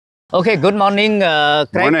Okay, good morning,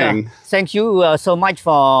 Craig. Morning. Thank you so much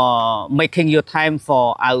for making your time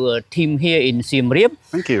for our team here in Siem Reap.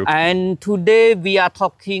 Thank you. And today we are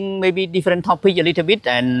talking maybe different topic a little bit,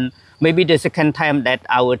 and maybe the second time that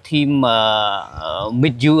our team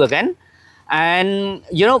meet you again. And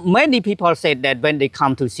you know, many people said that when they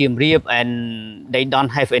come to Siem Reap and they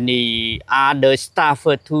don't have any other stuff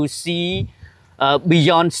to see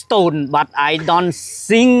beyond stone, but I don't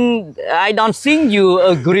think you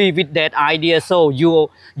agree with that idea. So you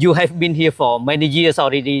have been here for many years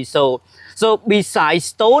already. So besides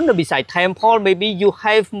stone, besides temple, maybe you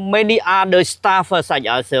have many other stuff such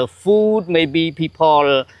as food, maybe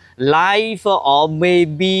people life, or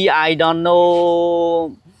maybe I don't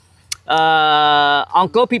know,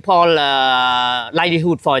 uncle people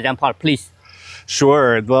livelihood, for example, please.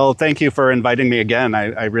 Sure. Well, thank you for inviting me again.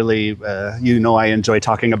 I really, I enjoy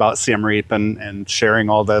talking about Siem Reap and sharing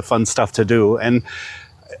all the fun stuff to do. And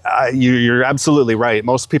you're absolutely right.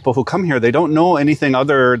 Most people who come here, they don't know anything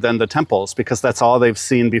other than the temples because that's all they've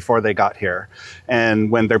seen before they got here.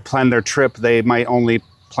 And when they plan their trip, they might only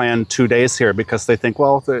plan 2 days here because they think,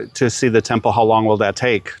 well, to see the temple, how long will that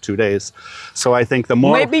take? 2 days. So I think the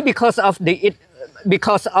more... Maybe because of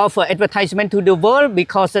advertisement to the world,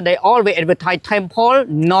 because they always advertise temple,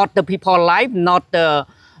 not the people life, not the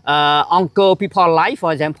uncle people life,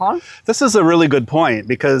 for example. This is a really good point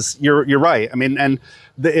because you're right. I mean, and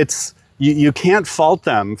it's you can't fault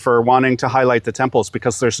them for wanting to highlight the temples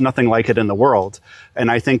because there's nothing like it in the world.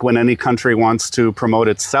 And I think when any country wants to promote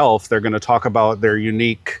itself, they're going to talk about their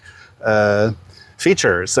unique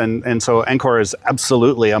features. And so Angkor is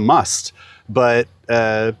absolutely a must. But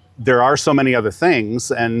there are so many other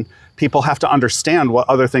things, and people have to understand what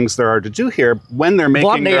other things there are to do here when they're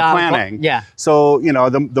making their planning. Yeah. So, you know,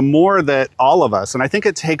 the more that all of us, and I think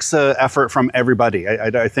it takes an effort from everybody.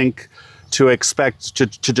 I think to expect to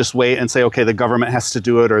just wait and say, okay, the government has to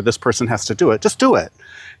do it or this person has to do it, just do it.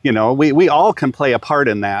 You know, we all can play a part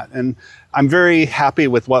in that. And I'm very happy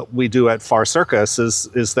with what we do at Phare Circus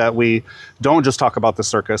is that we don't just talk about the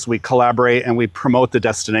circus, we collaborate and we promote the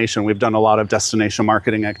destination. We've done a lot of destination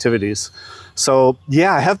marketing activities. So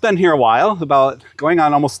yeah, I have been here a while, about going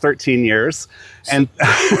on almost 13 years. And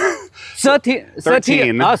 13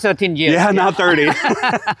 years. Yeah, not 30.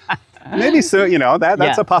 Maybe soon, you know,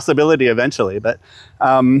 that's a possibility eventually. But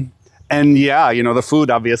and yeah, you know, the food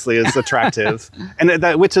obviously is attractive, and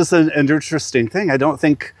which is an interesting thing. I don't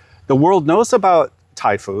think the world knows about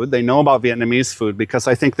Thai food. They know about Vietnamese food because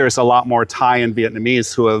I think there's a lot more Thai and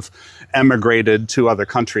Vietnamese who have emigrated to other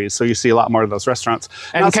countries. So you see a lot more of those restaurants.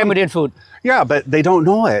 And Cambodian food. Yeah, but they don't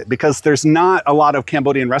know it because there's not a lot of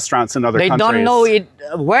Cambodian restaurants in other countries. They don't know it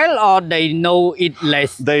well, or they know it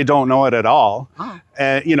less? They don't know it at all. Oh.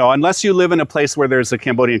 You know, unless you live in a place where there's a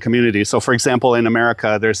Cambodian community. So for example, in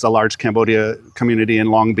America, there's a large Cambodia community in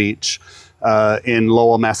Long Beach, in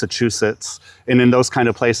Lowell, Massachusetts. And in those kind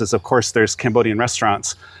of places, of course, there's Cambodian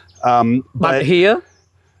restaurants. But here?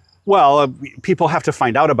 Well, people have to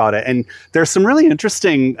find out about it. And there's some really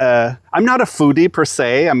interesting, I'm not a foodie per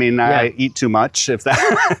se. I mean, I eat too much, if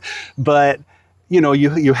that, but you know,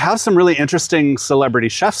 you have some really interesting celebrity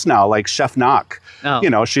chefs now, like Chef Nak. Oh.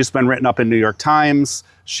 You know, she's been written up in New York Times.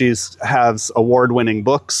 Has award-winning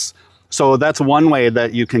books. So that's one way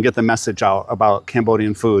that you can get the message out about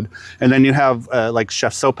Cambodian food. And then you have like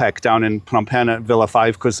Chef Sopek down in Phnom Penh at Villa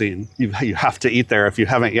 5 Cuisine. You have to eat there if you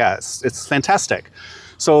haven't yet. It's fantastic.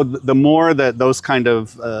 So the more that those kind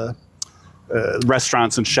of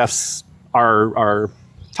restaurants and chefs are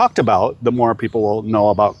talked about, the more people will know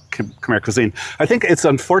about Khmer cuisine. I think it's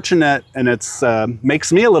unfortunate, and it's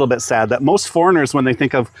makes me a little bit sad that most foreigners, when they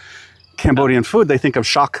think of Cambodian food, they think of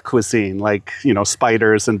shock cuisine, like, you know,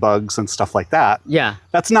 spiders and bugs and stuff like that. Yeah.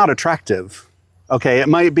 That's not attractive. Okay, it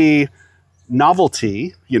might be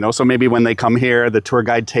novelty, you know, so maybe when they come here, the tour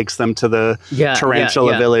guide takes them to the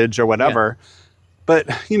tarantula village or whatever. Yeah. But,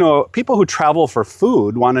 you know, people who travel for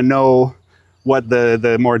food want to know what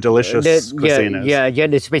the more delicious cuisine is. Yeah,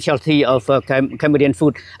 the specialty of Cambodian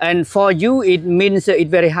food. And for you, it means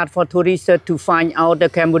it's very hard for tourists to find out the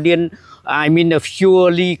Cambodian, I mean,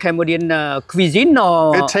 purely Cambodian cuisine,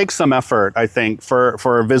 or? It takes some effort, I think,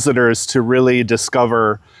 for visitors to really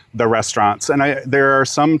discover the restaurants. And there are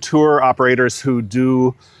some tour operators who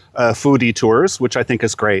do foodie tours, which I think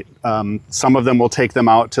is great. Some of them will take them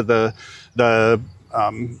out to the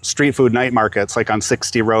street food night markets, like on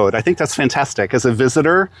 60 Road. I think that's fantastic. As a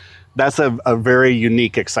visitor, that's a very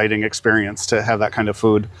unique, exciting experience to have that kind of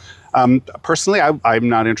food. Personally, I'm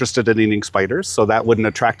not interested in eating spiders, so that wouldn't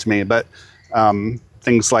attract me. But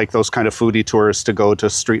things like those kind of foodie tours to go to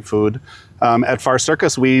street food. At Phare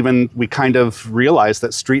Circus, we kind of realized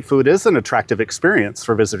that street food is an attractive experience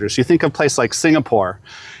for visitors. You think of a place like Singapore.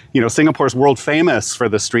 You know, Singapore's world famous for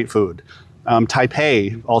the street food.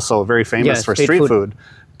 Taipei, also very famous for street food.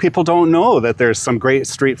 People don't know that there's some great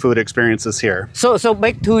street food experiences here. So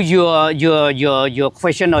back to your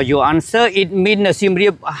question or your answer, it means Siem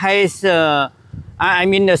Reap has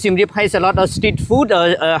Siem Reap has a lot of street food,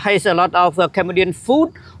 has a lot of Cambodian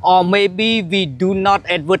food, or maybe we do not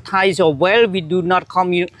advertise or well, we do not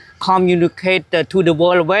communicate to the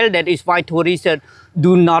world well. That is why tourists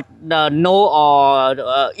do not know, or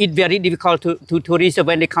it's very difficult to tourists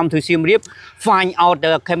when they come to Siem Reap find out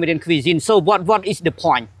the Cambodian cuisine. So what is the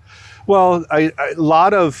point? Well, I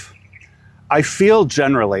feel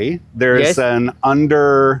generally there's an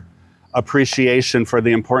under appreciation for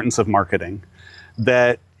the importance of marketing.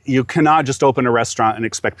 That you cannot just open a restaurant and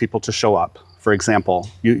expect people to show up. For example,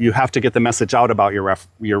 you have to get the message out about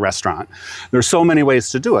your restaurant. There's so many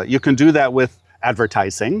ways to do it. You can do that with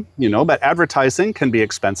advertising, you know, but advertising can be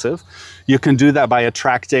expensive. You can do that by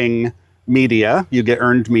attracting media. You get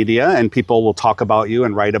earned media and people will talk about you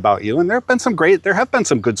and write about you. And there have been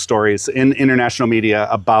some good stories in international media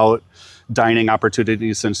about dining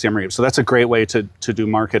opportunities in Siem Reap. So that's a great way to do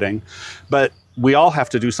marketing. But we all have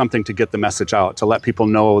to do something to get the message out, to let people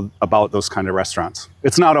know about those kind of restaurants.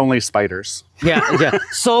 It's not only spiders. Yeah.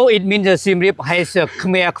 So it means Siem Reap has a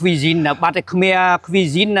Khmer cuisine, but the Khmer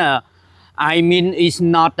cuisine, is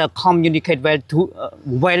not communicate well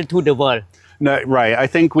to the world. No, right. I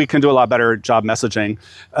think we can do a lot better job messaging.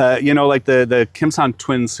 You know, like the Kim San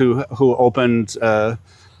twins who opened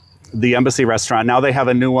the Embassy restaurant. Now they have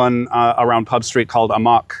a new one around Pub Street called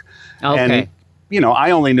Amok. Okay. And, you know,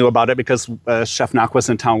 I only knew about it because Chef Nak was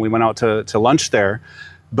in town. We went out to lunch there.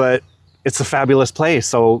 But it's a fabulous place.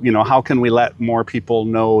 So, you know, how can we let more people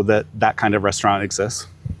know that that kind of restaurant exists?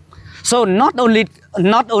 So not only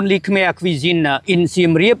Khmer cuisine in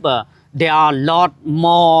Siem Reap, there are a lot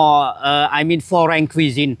more, foreign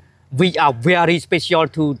cuisine, which are very special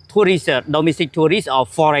to tourists, domestic tourists or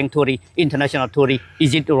foreign tourists, international tourists.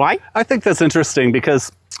 Is it right? I think that's interesting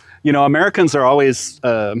because, you know, Americans are always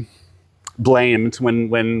blamed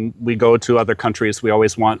when we go to other countries. We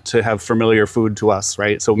always want to have familiar food to us,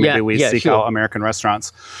 right? So maybe we seek out American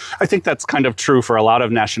restaurants. I think that's kind of true for a lot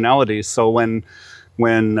of nationalities. So when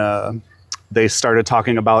they started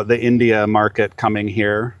talking about the India market coming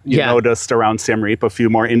here, you noticed around Siem Reap a few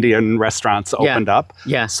more Indian restaurants opened up.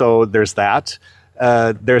 Yeah. So there's that.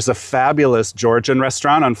 There's a fabulous Georgian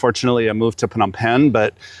restaurant. Unfortunately, I moved to Phnom Penh,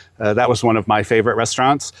 but that was one of my favorite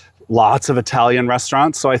restaurants. Lots of Italian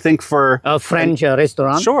restaurants. So I think for a French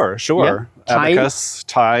restaurant. Sure. Yeah. Abacus,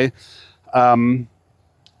 Thai.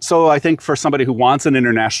 So I think for somebody who wants an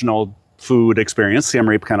international food experience, Siem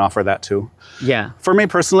Reap can offer that too. Yeah. For me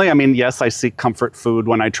personally, yes, I seek comfort food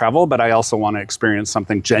when I travel, but I also want to experience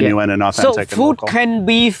something genuine and authentic. So food can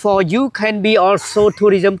be for you, can be also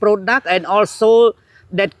tourism product, and also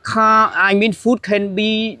that food can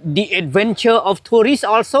be the adventure of tourists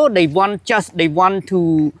also. They want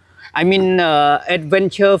to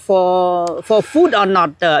adventure for food or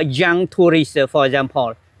not, young tourists, for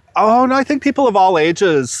example. Oh, no, I think people of all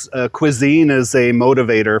ages, cuisine is a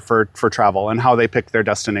motivator for travel and how they pick their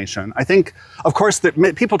destination. I think, of course, that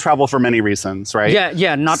people travel for many reasons, right?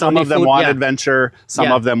 Yeah, not some only of them food, want adventure,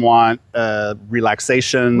 some of them want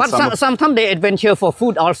relaxation. But sometimes they adventure for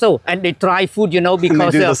food also, and they try food,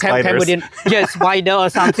 because Cambodian spider or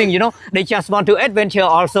something, they just want to adventure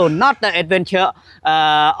also, not the adventure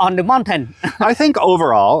on the mountain. I think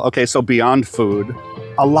overall, okay, so beyond food,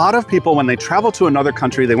 a lot of people, when they travel to another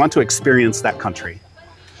country, they want to experience that country.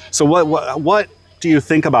 So what do you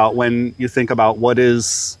think about when you think about what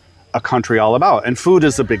is a country all about? And food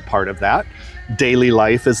is a big part of that. Daily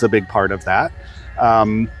life is a big part of that.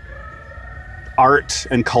 Art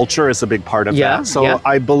and culture is a big part of that. So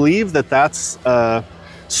I believe that that's a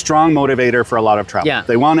strong motivator for a lot of travel. Yeah.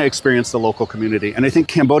 They want to experience the local community. And I think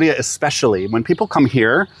Cambodia especially, when people come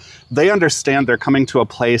here, they understand they're coming to a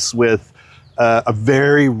place with a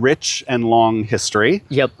very rich and long history.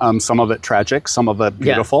 Yep. Some of it tragic, some of it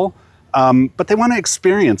beautiful. But they want to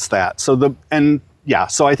experience that. So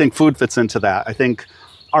I think food fits into that. I think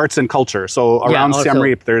arts and culture. So around Siem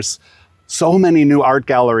Reap, there's so many new art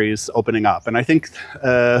galleries opening up. And I think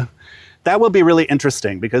that will be really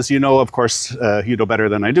interesting because, of course, you know better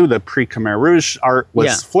than I do, the pre-Khmer Rouge art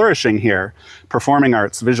was flourishing here. Performing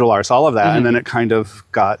arts, visual arts, all of that. Mm-hmm. And then it kind of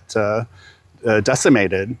got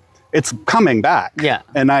decimated. It's coming back. Yeah.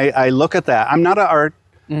 And I look at that. I'm not an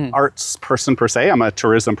arts person per se. I'm a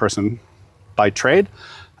tourism person by trade.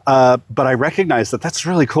 But I recognize that that's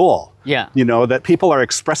really cool. Yeah. You know, that people are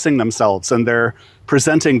expressing themselves and they're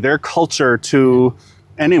presenting their culture to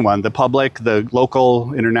anyone, the public, the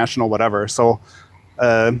local, international, whatever. So,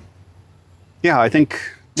 yeah, I think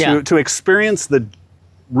to experience the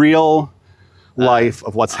real life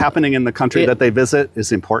of what's happening in the country that they visit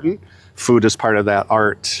is important. Food is part of that,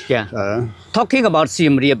 art. Yeah. Talking about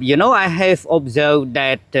Siem Reap, you know, I have observed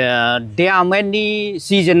that there are many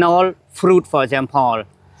seasonal fruit, for example,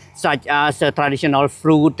 such as traditional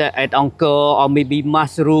fruit at Angkor, or maybe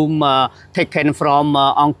mushroom taken from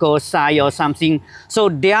Angkor side or something. So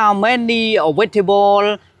there are many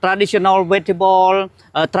vegetable, traditional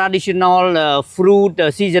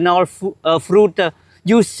fruit, seasonal fruit.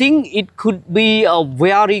 You think it could be a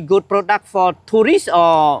very good product for tourists,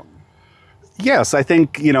 or? Yes, I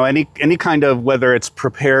think, you know, any kind of, whether it's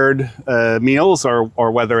prepared meals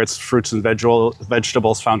or whether it's fruits and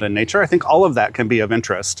vegetables found in nature, I think all of that can be of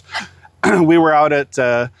interest. We were out at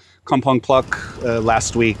Kampong Phluk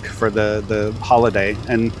last week for the holiday,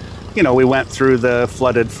 and, you know, we went through the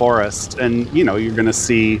flooded forest, and, you know, you're going to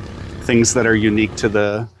see things that are unique to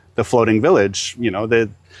the floating village. You know,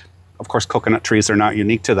 of course, coconut trees are not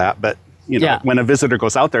unique to that, but you know, when a visitor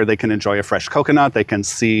goes out there, they can enjoy a fresh coconut. They can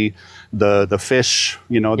see the fish,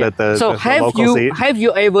 you know, that the locals eat. Have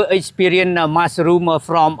you ever experienced a mushroom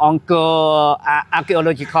from Angkor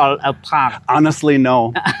Archaeological Park? Honestly,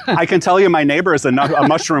 no. I can tell you my neighbor is a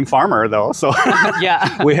mushroom farmer, though. So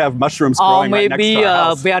we have mushrooms growing right next to our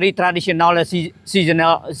house. Or maybe very traditional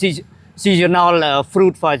seasonal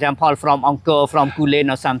fruit, for example, from Angkor, from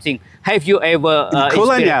Kulen or something. Have you ever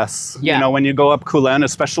Kulen, yes. You know, when you go up Kulen,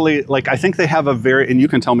 especially, like, I think they have a very, and you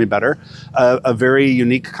can tell me better, a very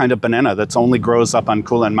unique kind of banana that's only grows up on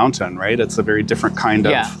Kulen Mountain, right? It's a very different kind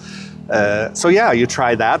of. So yeah, you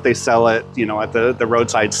try that. They sell it, you know, at the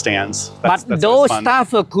roadside stands. But those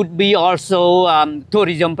stuff could be also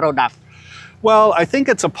tourism product. Well, I think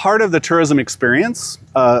it's a part of the tourism experience,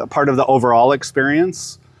 part of the overall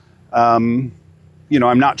experience. You know,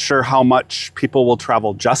 I'm not sure how much people will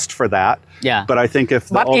travel just for that. Yeah. But I think if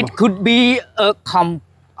it could be a complimentary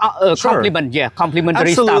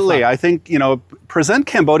stuff. Absolutely. I think, you know, present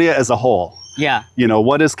Cambodia as a whole. Yeah. You know,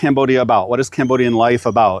 what is Cambodia about? What is Cambodian life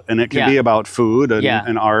about? And it can be about food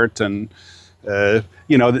and art and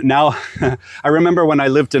you know, now I remember when I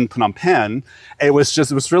lived in Phnom Penh, it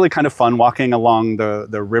was really kind of fun walking along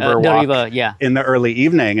the river in the early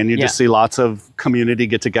evening, and you just see lots of community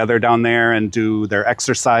get together down there and do their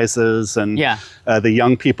exercises, and the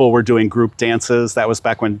young people were doing group dances. That was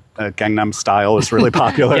back when Gangnam Style was really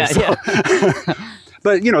popular.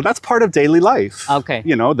 But, you know, that's part of daily life. Okay.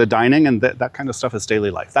 You know, the dining and that kind of stuff is daily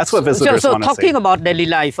life. That's what visitors want to see. So talking about daily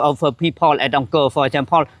life of people at Angkor, for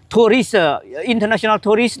example, tourists, international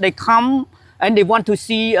tourists, they come and they want to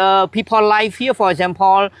see people life here. For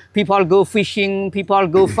example, people go fishing, people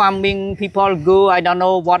go farming, people go, I don't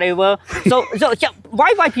know, whatever. So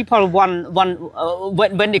why people want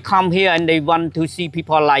when they come here and they want to see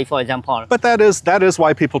people life, for example? But that is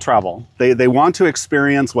why people travel. They want to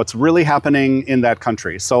experience what's really happening in that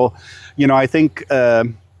country. So, you know, I think,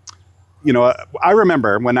 you know, I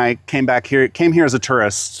remember when I came here as a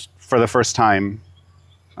tourist for the first time,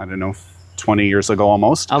 I don't know, 20 years ago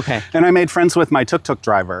almost. Okay. And I made friends with my tuk-tuk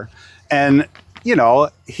driver. And, you know,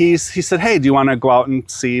 he said, hey, do you want to go out and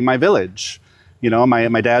see my village? You know,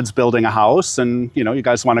 my dad's building a house and, you know, you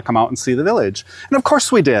guys want to come out and see the village. And of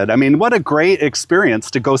course we did. I mean, what a great experience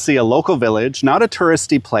to go see a local village, not a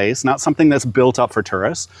touristy place, not something that's built up for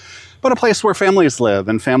tourists, but a place where families live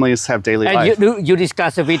and families have daily life. And you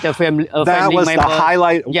discussed with a family That was the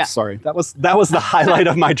highlight. Oops, sorry. That was the highlight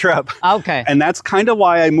of my trip. Okay. And that's kind of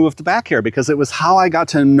why I moved back here, because it was how I got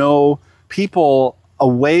to know people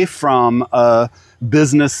away from a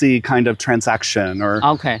businessy kind of transaction or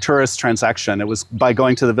tourist transaction. It was by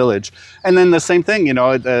going to the village. And then the same thing, you know,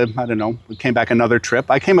 I don't know, we came back another trip.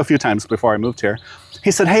 I came a few times before I moved here. He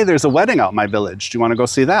said, hey, there's a wedding out in my village. Do you want to go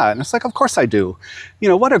see that? And it's like, of course I do. You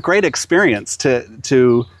know, what a great experience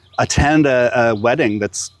to attend a wedding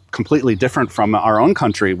that's completely different from our own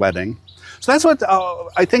country wedding. So that's what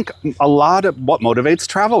I think a lot of what motivates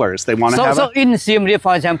travelers. They want to have. So in Siem Reap,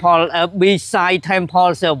 for example, beside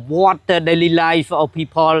temples, what the daily life of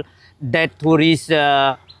people that tourists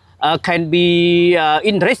can be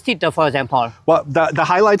interested, for example? Well, the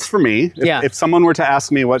highlights for me, if someone were to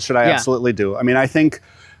ask me what should I absolutely do, I mean, I think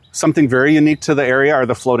something very unique to the area are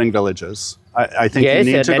the floating villages. I think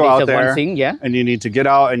you need to go out there and you need to get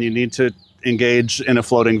out and you need to engage in a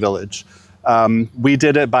floating village. We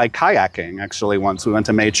did it by kayaking, actually, once. We went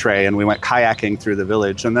to Maitre and we went kayaking through the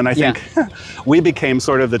village. And then I think we became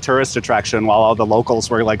sort of the tourist attraction while all the locals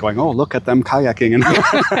were like going, oh, look at them kayaking.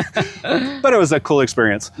 But it was a cool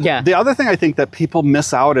experience. Yeah. The other thing I think that people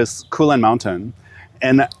miss out is Kulen Mountain.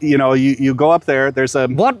 And, you know, you go up there, there's a...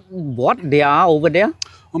 What they are over there?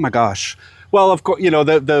 Oh my gosh. Well, of course, you know,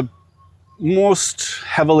 the most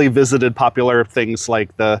heavily visited popular things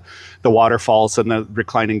like the waterfalls and the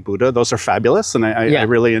reclining Buddha, those are fabulous. And I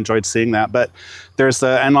really enjoyed seeing that. But there's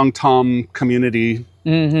the Anlong Tom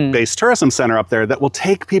community-based tourism center up there that will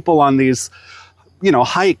take people on these, you know,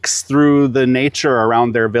 hikes through the nature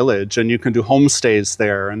around their village. And you can do homestays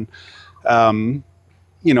there. And,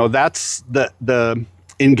 you know, that's the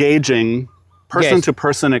engaging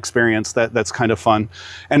person-to-person experience that's kind of fun.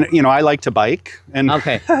 And, you know, I like to bike. And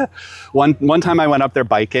one time I went up there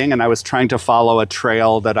biking and I was trying to follow a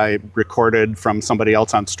trail that I recorded from somebody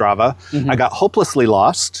else on Strava. I got hopelessly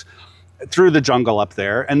lost through the jungle up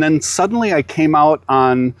there. And then suddenly I came out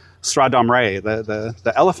on Sradam Ray,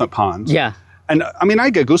 the elephant pond. Yeah. And I mean,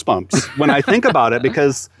 I get goosebumps when I think about it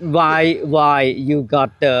because... Why you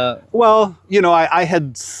got the... Well, you know, I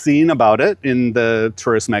had seen about it in the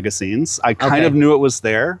tourist magazines. I kind of knew it was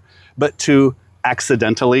there, but to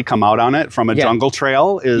accidentally come out on it from a jungle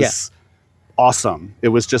trail is awesome. It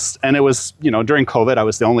was just, and it was, you know, during COVID, I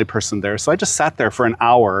was the only person there. So I just sat there for an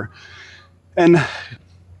hour. And,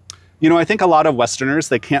 you know, I think a lot of Westerners,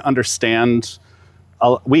 they can't understand...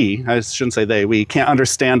 I shouldn't say they, we can't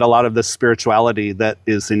understand a lot of the spirituality that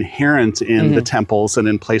is inherent in the temples and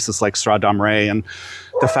in places like Sradam Ray, and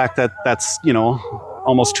the fact that that's, you know,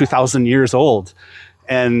 almost 2,000 years old.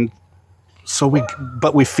 And so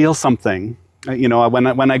we feel something, you know,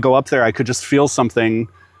 when I go up there, I could just feel something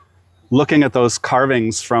looking at those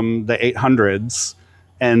carvings from the 800s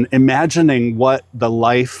and imagining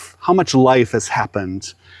how much life has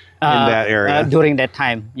happened in that area. During that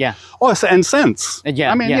time, yeah. Oh, and since.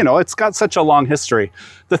 I mean, you know, it's got such a long history.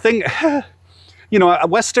 The thing, you know,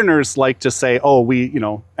 Westerners like to say, oh, you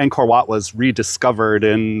know, Angkor Wat was rediscovered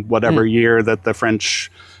in whatever year that the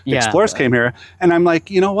French explorers came here. And I'm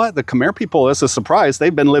like, you know what? The Khmer people, it's a surprise.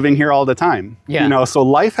 They've been living here all the time. You know, so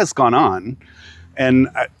life has gone on. And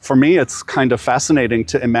for me, it's kind of fascinating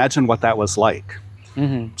to imagine what that was like.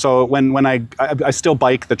 So when I still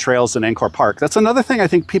bike the trails in Angkor Park, that's another thing I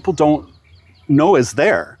think people don't know is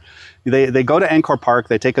there. They go to Angkor Park,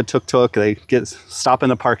 they take a tuk-tuk, they stop in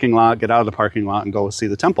the parking lot, get out of the parking lot and go see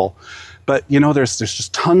the temple. But you know, there's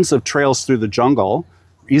just tons of trails through the jungle,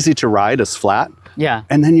 easy to ride, it's flat. Yeah.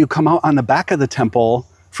 And then you come out on the back of the temple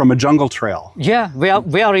from a jungle trail. Yeah,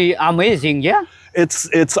 very amazing, yeah.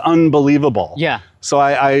 It's unbelievable. Yeah. So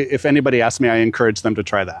if anybody asks me, I encourage them to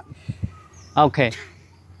try that. Okay.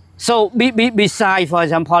 So beside, for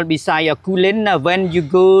example, beside Kulen, when you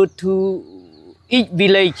go to each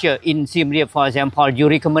village in Siem Reap, for example, you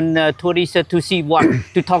recommend tourists to see what?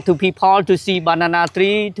 To talk to people, to see banana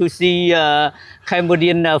tree, to see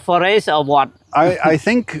Cambodian forest, or what? I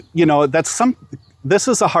think, you know, this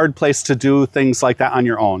is a hard place to do things like that on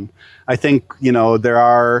your own. I think, you know, there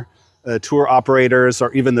are tour operators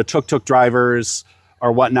or even the tuk-tuk drivers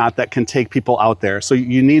or whatnot that can take people out there. So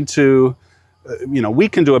you need to... you know, we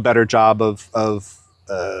can do a better job of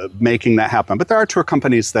making that happen. But there are tour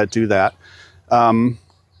companies that do that. I'm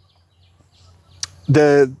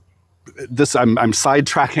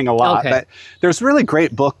sidetracking a lot. But there's a really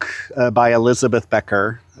great book by Elizabeth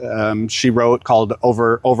Becker. She wrote called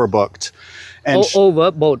Overbooked. And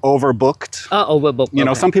Overbooked. Overbooked. You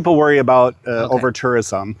know, some people worry about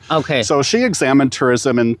over-tourism. So she examined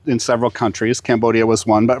tourism in several countries. Cambodia was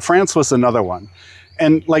one, but France was another one.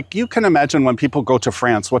 And like you can imagine when people go to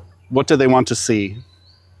France, what do they want to see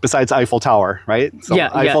besides Eiffel Tower, right? So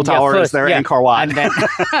Eiffel Tower is their Angkor Wat.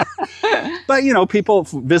 But you know,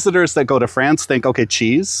 visitors that go to France think, okay,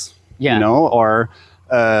 cheese, you know, or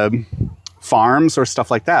farms or stuff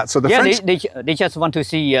like that. So the French, they just want to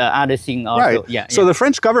see other things also. Right. So the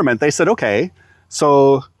French government, they said, okay,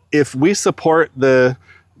 so if we support the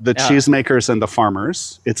cheesemakers and the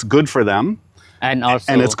farmers, it's good for them. And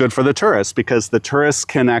it's good for the tourists because the tourists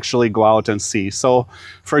can actually go out and see. So,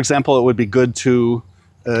 for example, it would be good to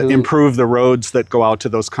improve the roads that go out to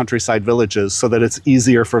those countryside villages so that it's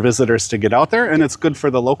easier for visitors to get out there, and it's good for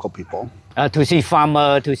the local people. To see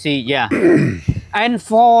farmer, to see, And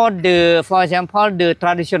for example, the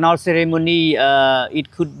traditional ceremony, it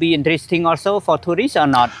could be interesting also for tourists or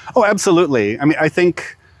not? Oh, absolutely. I mean, I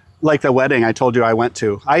think like the wedding I told you I went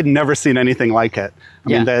to, I'd never seen anything like it. I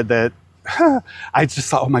mean, I just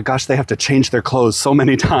thought, oh my gosh, they have to change their clothes so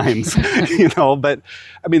many times, but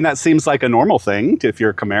I mean, that seems like a normal thing. If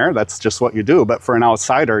you're a Khmer, that's just what you do. But for an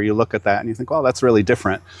outsider, you look at that and you think, well, that's really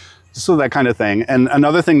different. So that kind of thing. And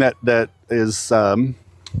another thing that is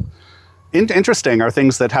interesting are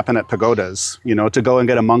things that happen at pagodas, to go and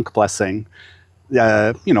get a monk blessing.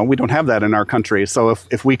 We don't have that in our country. So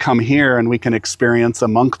if we come here and we can experience a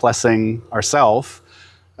monk blessing ourselves,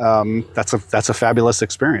 that's a fabulous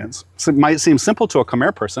experience. So it might seem simple to a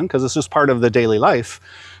Khmer person because it's just part of the daily life,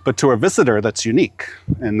 but to a visitor, that's unique.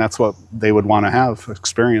 And that's what they would want to have,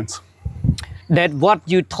 experience. That what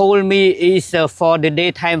you told me is for the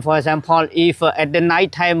daytime, for example, if at the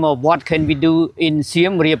night time, what can we do in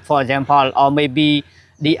Siem Reap, for example, or maybe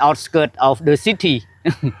the outskirts of the city?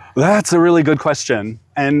 That's a really good question.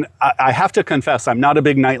 And I have to confess, I'm not a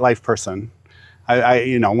big nightlife person.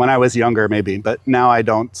 When I was younger, maybe, but now I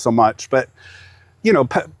don't so much. But,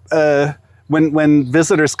 when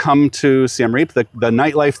visitors come to Siem Reap, the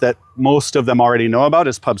nightlife that most of them already know about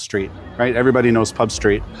is Pub Street, right? Everybody knows Pub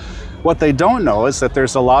Street. What they don't know is that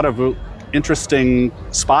there's a lot of interesting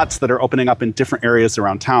spots that are opening up in different areas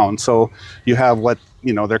around town. So you have what,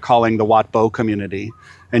 they're calling the Wat Bo community.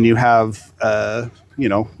 And you have, the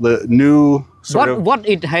new sort of... What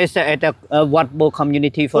it has at a Wat Bo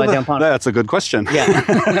community, for example? That's a good question. Yeah.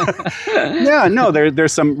 Yeah, no,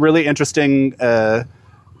 there's some really interesting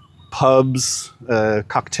pubs,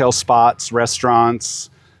 cocktail spots, restaurants.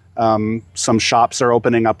 Some shops are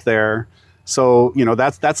opening up there. So,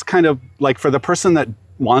 that's kind of like for the person that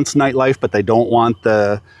wants nightlife, but they don't want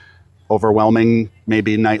the overwhelming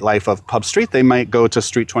maybe nightlife of Pub Street, they might go to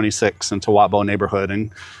Street 26 and to Wat Bo neighborhood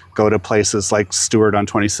and go to places like Stewart on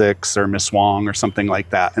 26 or Miss Wong or something like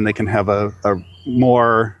that. And they can have a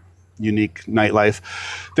more unique nightlife.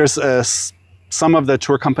 There's some of the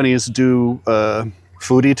tour companies do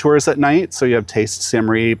foodie tours at night. So you have Taste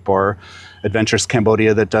Siem Reap or Adventures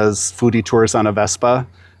Cambodia that does foodie tours on a Vespa.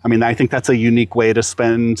 I mean, I think that's a unique way to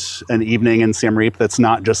spend an evening in Siem Reap that's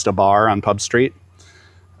not just a bar on Pub Street.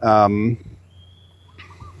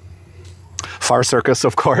 Phare Circus,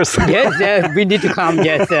 of course. Yes, we need to come,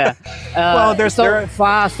 yes. Well,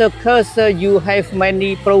 Phare Circus, you have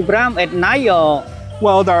many programs at night or?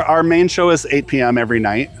 Well, our main show is 8 p.m. every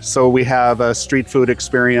night. So we have a street food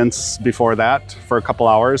experience before that for a couple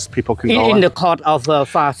hours. People can go. In the court of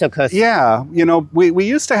Phare Circus? Yeah. We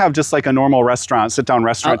used to have just like a normal restaurant, sit-down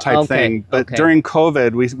restaurant type thing. But during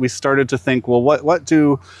COVID, we started to think, well, what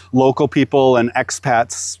do local people and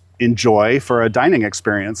expats enjoy for a dining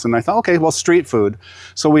experience? And I thought, okay, well, street food.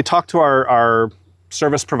 So we talked to our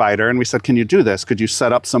service provider and we said, can you do this? Could you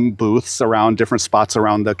set up some booths around different spots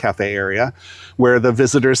around the cafe area where the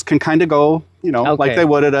visitors can kind of go, like they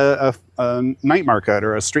would at a night market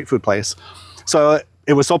or a street food place. So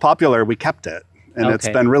it was so popular, we kept it. And it's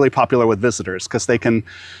been really popular with visitors because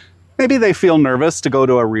maybe they feel nervous to go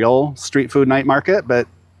to a real street food night market, but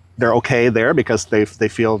they're okay there because they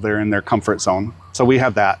feel they're in their comfort zone. So we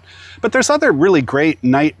have that. But there's other really great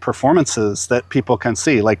night performances that people can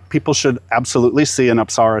see. Like people should absolutely see an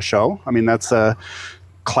Apsara show. I mean, that's a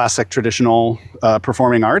classic traditional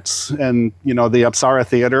performing arts. And, the Apsara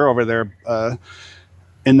Theater over there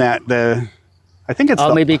in that, I think it's...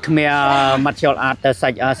 Or maybe Khmer martial art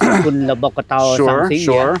such as something.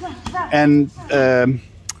 Sure. Yeah. And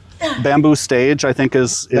Bamboo Stage, I think,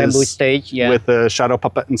 is Bamboo Stage, yeah. With the shadow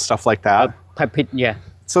puppet and stuff like that. Puppet, yeah.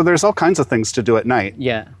 So there's all kinds of things to do at night.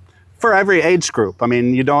 Yeah. For every age group. I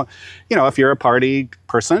mean, you don't, if you're a party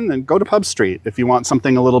person, then go to Pub Street. If you want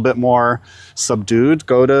something a little bit more subdued,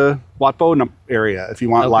 go to Wat Bo area. If you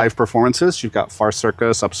want live performances, you've got Phare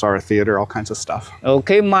Circus, Apsara Theater, all kinds of stuff.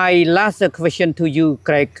 Okay, my last question to you,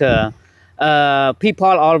 Craig. People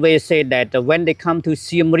always say that when they come to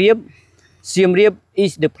Siem Reap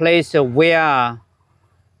is the place where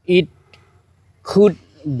it could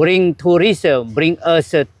bring tourists, bring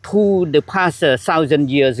us to the past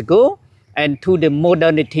 1,000 years ago and to the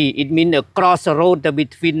modernity. It means a crossroad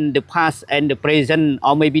between the past and the present,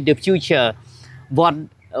 or maybe the future. What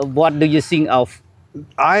do you think of?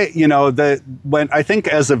 I think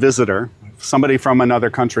as a visitor, somebody from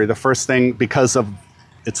another country, the first thing, because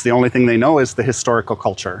it's the only thing they know, is the historical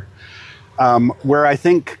culture. Where I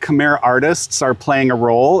think Khmer artists are playing a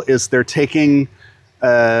role is they're taking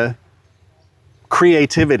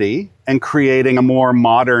creativity and creating a more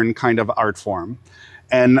modern kind of art form.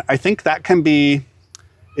 And I think that can be,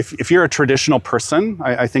 if you're a traditional person,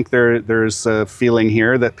 I think there's a feeling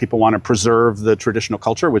here that people want to preserve the traditional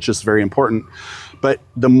culture, which is very important. But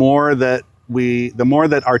the more that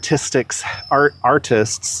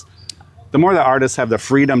artists the more the artists have the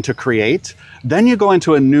freedom to create, then you go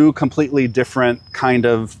into a new, completely different kind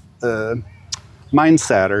of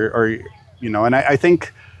mindset, or you know. And I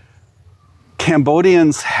think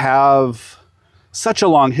Cambodians have such a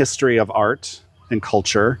long history of art and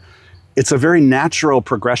culture. It's a very natural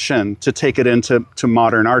progression to take it into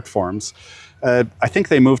modern art forms. I think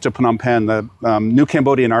they moved to Phnom Penh. The new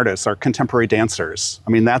Cambodian artists are contemporary dancers.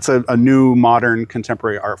 I mean, that's a new, modern,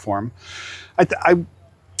 contemporary art form.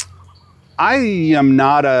 I am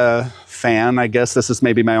not a fan. I guess this is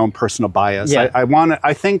maybe my own personal bias. Yeah.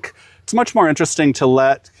 I think it's much more interesting to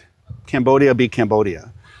let Cambodia be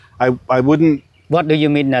Cambodia. I wouldn't. What do you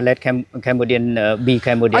mean let Cambodian be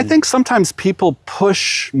Cambodian? I think sometimes people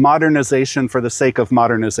push modernization for the sake of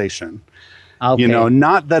modernization. Okay. You know,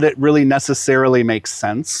 not that it really necessarily makes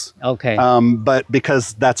sense. Okay. But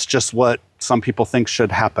because that's just what some people think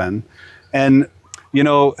should happen. And, you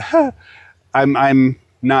know, I'm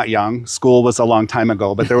not young. School was a long time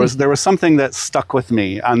ago, but there was something that stuck with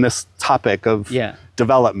me on this topic of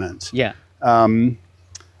development. Yeah.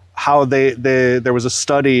 How there was a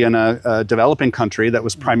study in a developing country that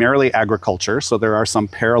was primarily agriculture, so there are some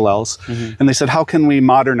parallels. And they said, how can we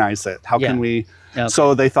modernize it? How can we? Okay.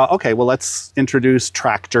 So they thought, okay, well, let's introduce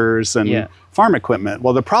tractors and farm equipment.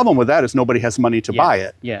 Well, the problem with that is nobody has money to buy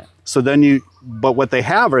it. Yeah. So then but what they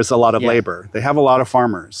have is a lot of labor. They have a lot of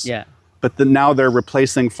farmers. Yeah. But now they're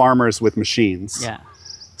replacing farmers with machines. Yeah.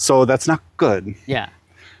 So that's not good. Yeah.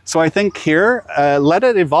 So I think here, let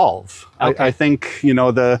it evolve. Okay. I think, you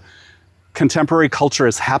know, the contemporary culture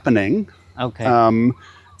is happening. Okay.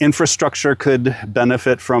 Infrastructure could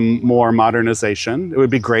benefit from more modernization. It would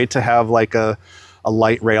be great to have like a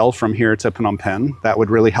light rail from here to Phnom Penh. That would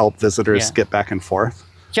really help visitors get back and forth.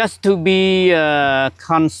 Just to be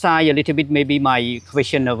concise a little bit, maybe my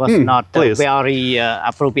question was not very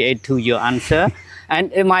appropriate to your answer.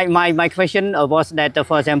 And my question was that,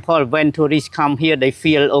 for example, when tourists come here, they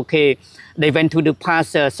feel, okay, they went to the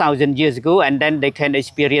past 1,000 years ago, and then they can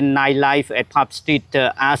experience nightlife at pub street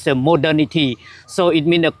as a modernity. So it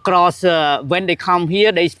means across, when they come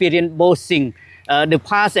here, they experience both things, the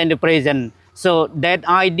past and the present. So that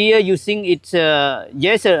idea, you think it's,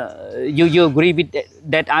 yes, you agree with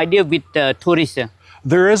that idea with tourists?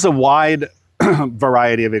 There is a wide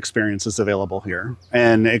variety of experiences available here.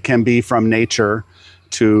 And it can be from nature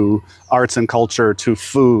to arts and culture, to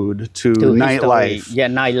food, to nightlife. Yeah,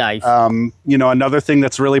 nightlife. You know, another thing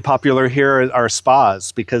that's really popular here are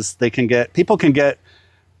spas, because people can get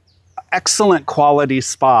excellent quality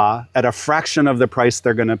spa at a fraction of the price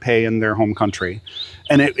they're going to pay in their home country.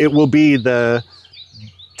 And it will be the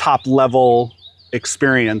top level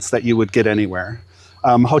experience that you would get anywhere.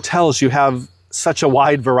 Hotels, you have such a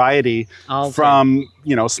wide variety from,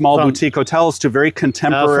 you know, small boutique hotels to very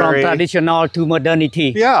contemporary. From traditional to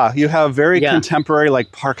modernity. Yeah, you have very contemporary,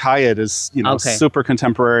 like Park Hyatt is, you know, super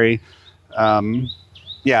contemporary.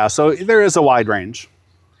 Yeah, so there is a wide range.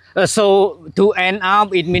 So to end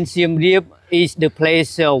up, it means Siem Reap is the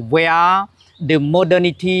place where the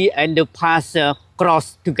modernity and the past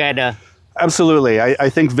cross together. Absolutely. I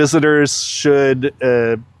think visitors should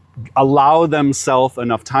allow themselves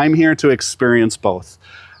enough time here to experience both.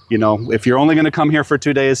 You know, if you're only going to come here for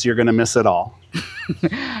 2 days, you're going to miss it all.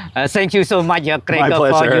 Thank you so much, Gregor,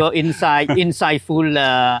 for your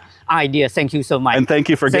insightful idea. Thank you so much. And thank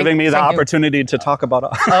you for giving me the opportunity to talk about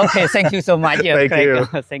it. Okay, thank you so much, Thank Gregor.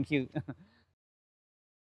 you. Thank you.